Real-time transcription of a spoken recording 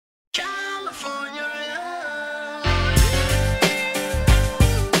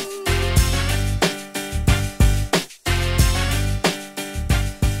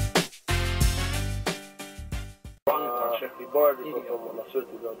charger for someone, I swear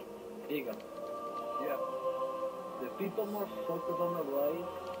to God. Eagle. Yeah. The people more focused on the ride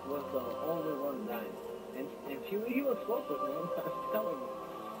was the only one dying. And he was focused, man, I was telling you.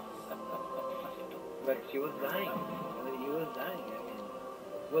 But she was dying. He was dying, I mean.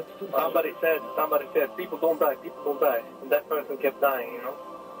 What's too Somebody said, people don't die, and that person kept dying, you know?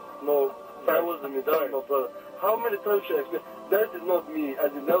 No, that wasn't me, that's my brother. How many times should I explain? That is not me,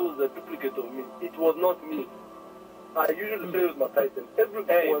 as in that was a duplicate of me. It was not me. I usually play with my Titan.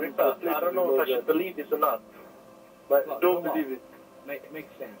 Hey, Rita, I don't know if I should believe this or not, but well, don't believe it. Makes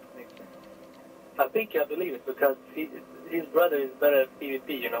sense, makes sense. I think I believe it because his brother is better at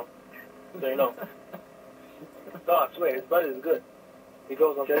PvP, you know? So, you know. No, I swear, his brother is good. He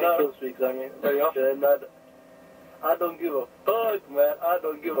goes on 10 kill streaks, I mean, very often. I don't give a fuck, man. I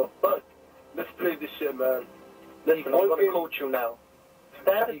don't give a fuck. Let's play this shit, man. Listen, I'm going to coach you now.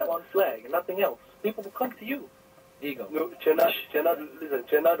 Stand on flag, nothing else. People will come to you. Ego. No, Chenado, listen,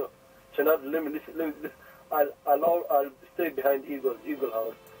 Chenado, let me listen. I'll stay behind Eagle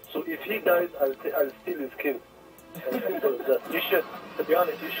House. So if he dies, I'll steal his kill. As simple as that. You should, to be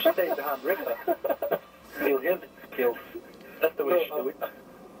honest, you should stay behind Ripper. Steal his kills. That's the way you should do it.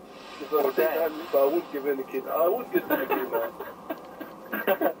 If I stay behind Ripper, I wouldn't give any kill. I would get any kill, man.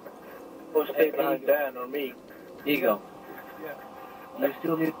 Or stay behind Dan or me. Ego. Yeah. You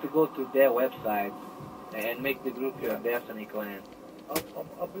still need to go to their website and make the group your Destiny clan.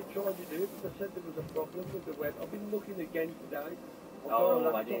 I've been trying to do it, but they said there was a problem with the web. I've been looking again today.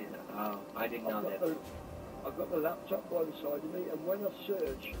 Oh, I didn't know that. I've got the laptop by the side of me, and when I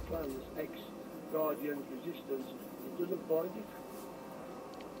search clans, Guardians, Resistance, it doesn't find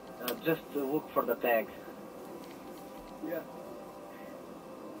it. Just look for the tags. Yeah.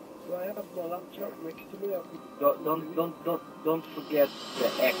 So I have my laptop next to me. I could Don't forget the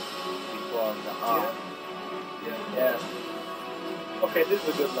X before the R. Yeah. Okay, this is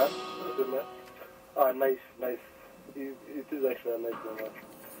a good map. Ah, nice. It is actually a nice map.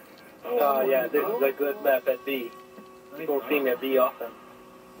 Oh, yeah, this is a good map at B. You don't see me at B often.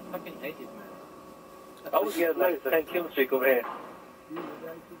 Fucking hate it, man. I would get like a 10 kill streak over here.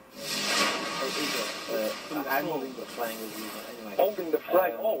 I'm holding the flag with you, anyway. Holding the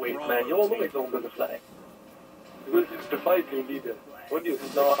flag always, man. You're always holding the flag. Because it's the fighting leader. What do you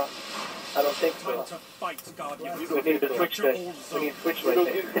think? No, I don't think so. We need to switch that. We need to switch right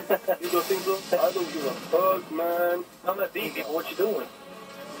there. You don't think so? I don't give a fuck, man. I'm not deep. What you doing?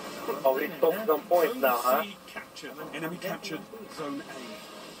 Oh, we need to focus on points now, huh? Captured. Enemy captured. Zone A.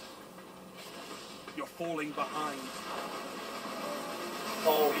 You're falling behind.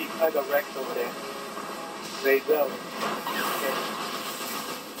 Oh, I got wrecked over there. There you go.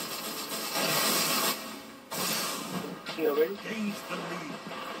 See already? Gains the lead.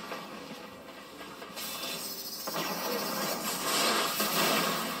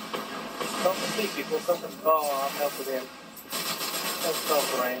 Come to see people. Come to... Oh, I'm helping him. That's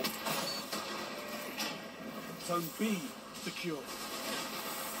tough, Ryan. Zone B secure.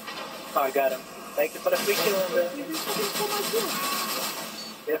 Oh, I got him. Thank you for the free kill.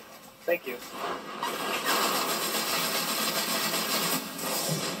 Yes, thank you.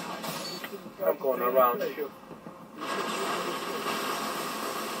 I'm going around.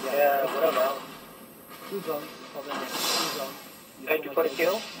 Yeah, whatever. Thank you for the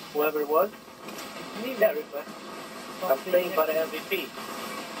kill, whoever it was. Yeah, I'm staying by the MVP.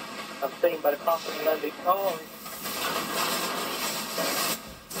 I'm staying by the confident MVP. Oh,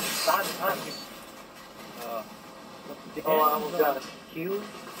 I almost got it. Q.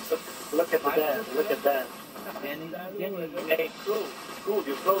 Look at the dance. Look at that. Hey, cool.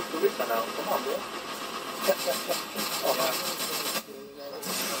 You're close to Rita now. Come on, bro.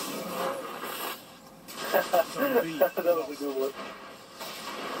 That was a good one.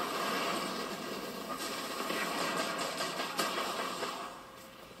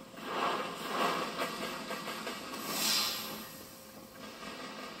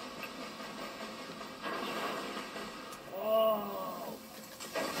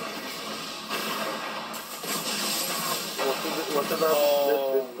 What's about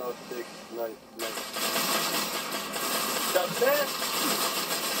this? Nice. That's that.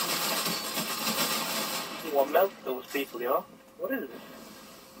 What melts those people, yo? What is this?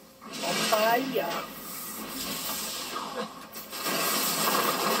 On fire.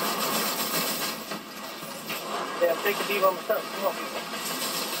 Yeah, I'm taking D on myself. Come on, people.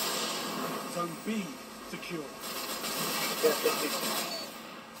 Zone B secure. Yeah, take D.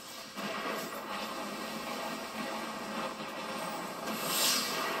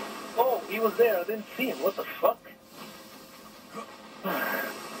 Oh, he was there. I didn't see him. What the fuck?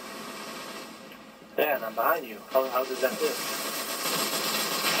 Man, I'm behind you. How does that feel?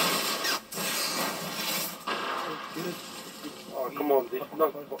 Oh, come on, this is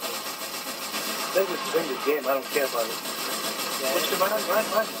not... Let's just win this game, I don't care about it. What's the behind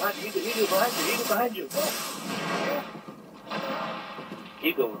you? Eagle behind you.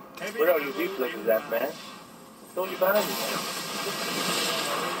 Eagle, where are your reflexes at, man? It's only behind you, man.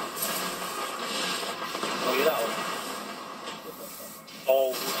 Oh, you're out.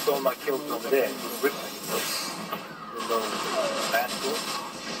 Oh, who stole my kills over there? You ripped my kills. You little bastard.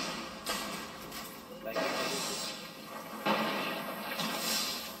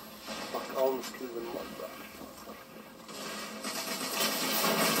 Fuck, I almost killed them all, bro.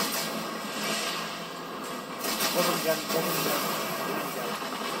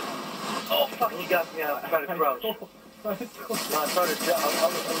 Oh, fuck, you got me out. I'm trying to crouch. No, I'm trying to jump.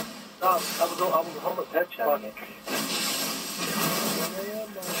 I was almost headshotting it.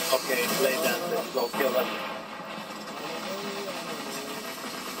 Okay, play dancer. Go kill us.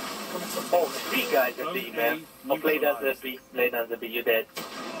 Oh, 3 guys at B, man. Oh, play dancer at B. Play dancer at B. You're dead.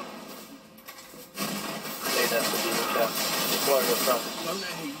 Play dancer at B. Watch out. Before the front. Zone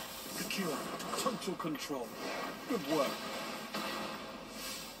A secure. Total control. Good work.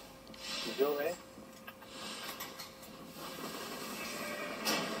 You go, eh?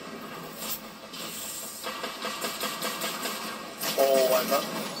 Oh, I'm up.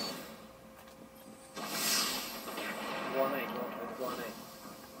 1A.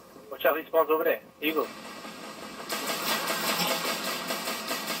 Watch out, he spawns over there. Eagle.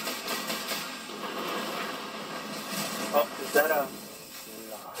 Oh, is that a...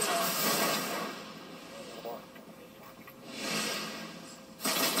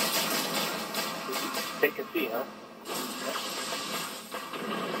 Take a seat, huh?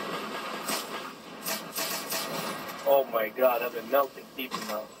 Oh my god, I've been melting deep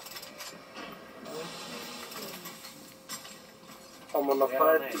now. I'm on the 5.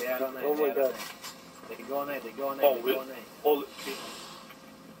 Oh my god. They go on A. Oh,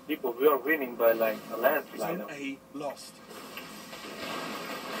 people, we are winning by like a landslide. Zone A lost.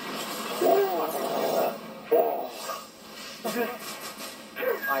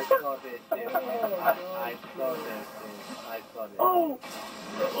 I saw this. I saw this. Oh!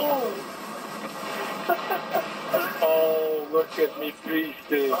 Oh, look at me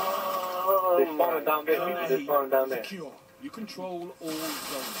feasting. They're spawning down there. Zone They're spawning down A there. secure. You control all zones.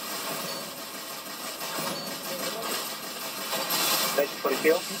 Thank you for the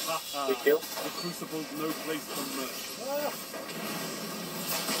kill. Good kill. The Crucible's no place for mercy.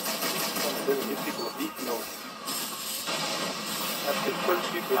 Oh, these people are beating on.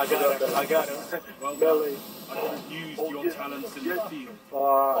 I got him. Well Belly. done. I could have used your talents in the field.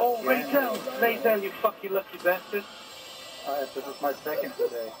 Oh, lay down, you fucking lucky bastard. This is my second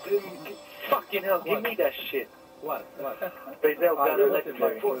today. Fucking hell, give me that shit. What? Razel got a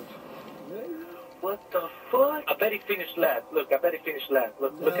legendary. What the fuck? I bet he finished last. Look, I bet he finished last.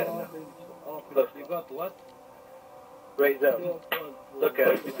 Look at him now. Look. You got what? Razel. Look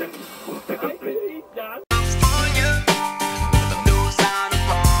at him.